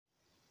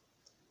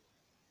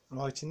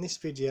Right, in this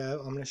video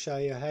I'm going to show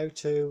you how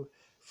to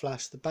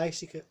flash the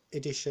basic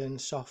edition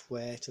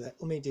software to the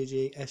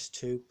Umidigi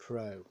S2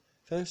 Pro.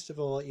 First of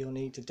all, you'll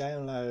need to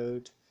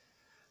download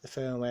the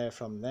firmware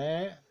from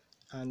there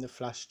and the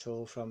flash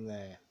tool from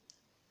there.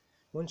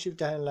 Once you've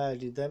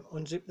downloaded them,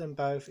 unzip them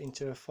both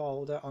into a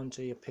folder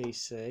onto your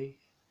PC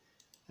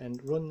and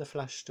run the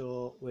flash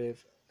store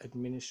with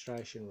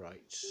administration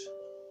rights.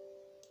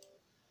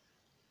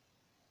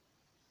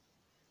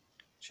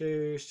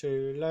 Choose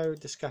to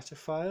load the scatter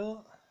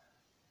file.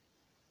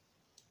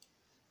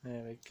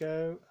 There we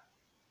go.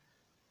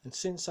 And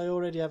since I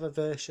already have a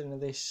version of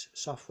this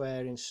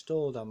software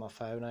installed on my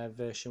phone, I have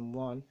version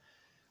 1,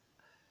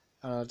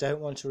 and I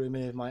don't want to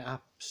remove my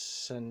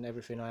apps and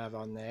everything I have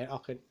on there, I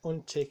can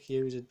untick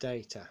user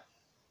data,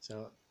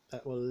 so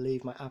that will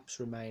leave my apps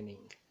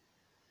remaining.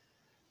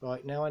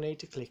 Right, now I need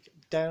to click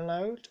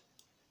download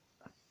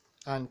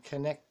and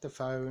connect the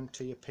phone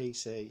to your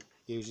PC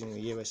using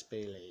a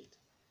USB lead.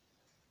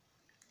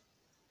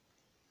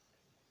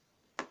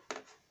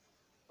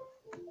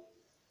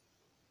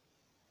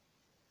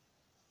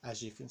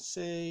 As you can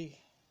see,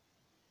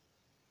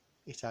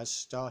 it has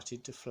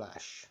started to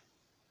flash.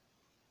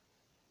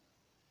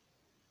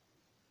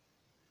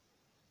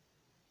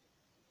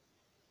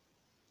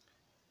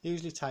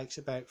 Usually takes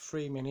about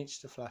 3 minutes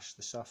to flash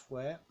the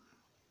software.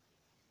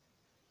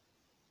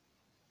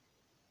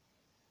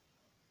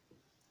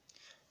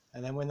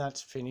 And then when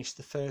that's finished,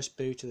 the first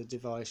boot of the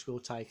device will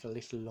take a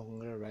little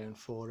longer, around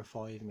 4 or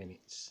 5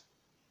 minutes.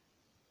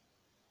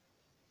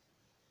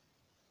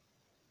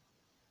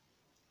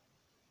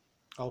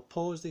 I'll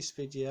pause this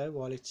video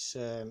while it's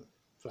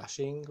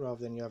flashing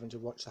rather than you having to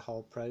watch the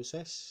whole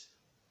process.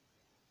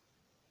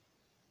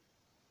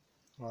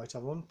 Right,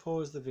 I've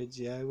unpaused the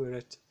video. We're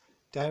at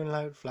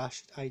download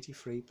flash at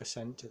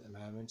 83% at the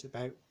moment.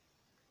 About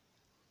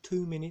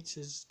 2 minutes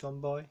has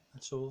gone by,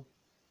 that's all.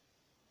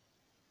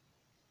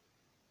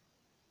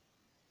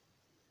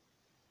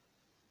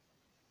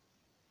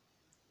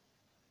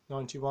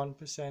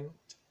 %.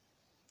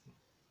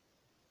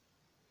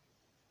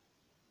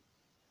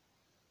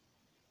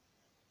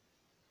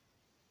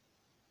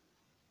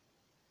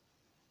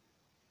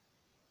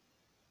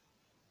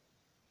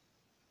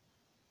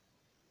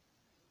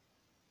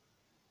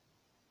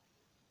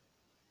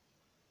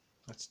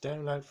 That's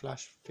download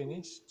flash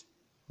finished.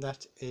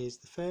 That is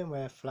the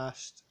firmware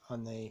flashed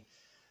on the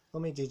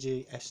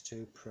Umidigi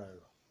S2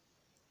 Pro.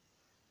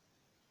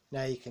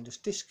 Now you can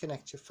just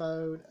disconnect your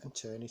phone and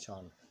turn it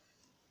on.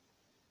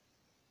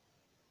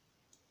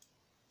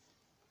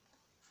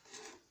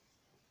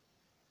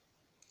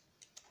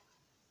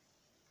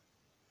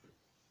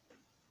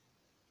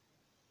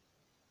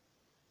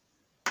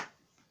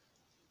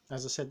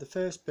 As I said, the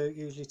first boot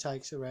usually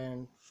takes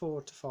around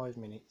 4 to 5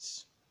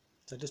 minutes.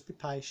 So just be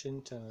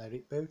patient and let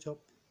it boot up.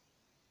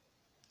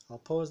 I'll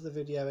pause the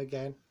video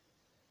again.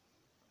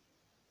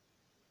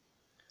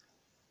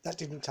 That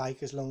didn't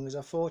take as long as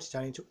I thought, it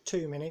only took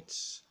 2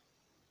 minutes.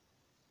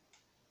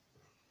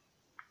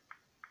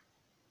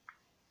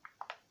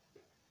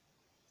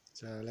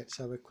 So let's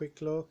have a quick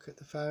look at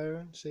the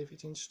phone, see if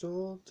it's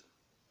installed.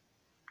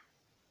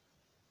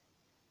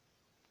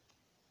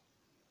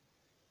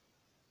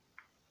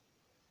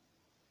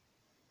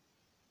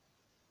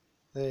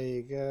 There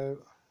you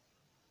go.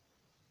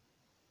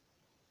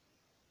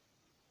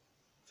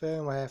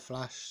 Firmware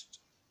flashed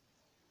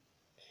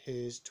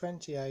is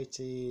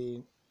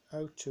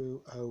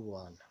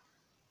 2018-0201.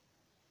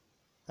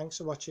 Thanks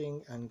for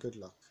watching and good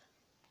luck.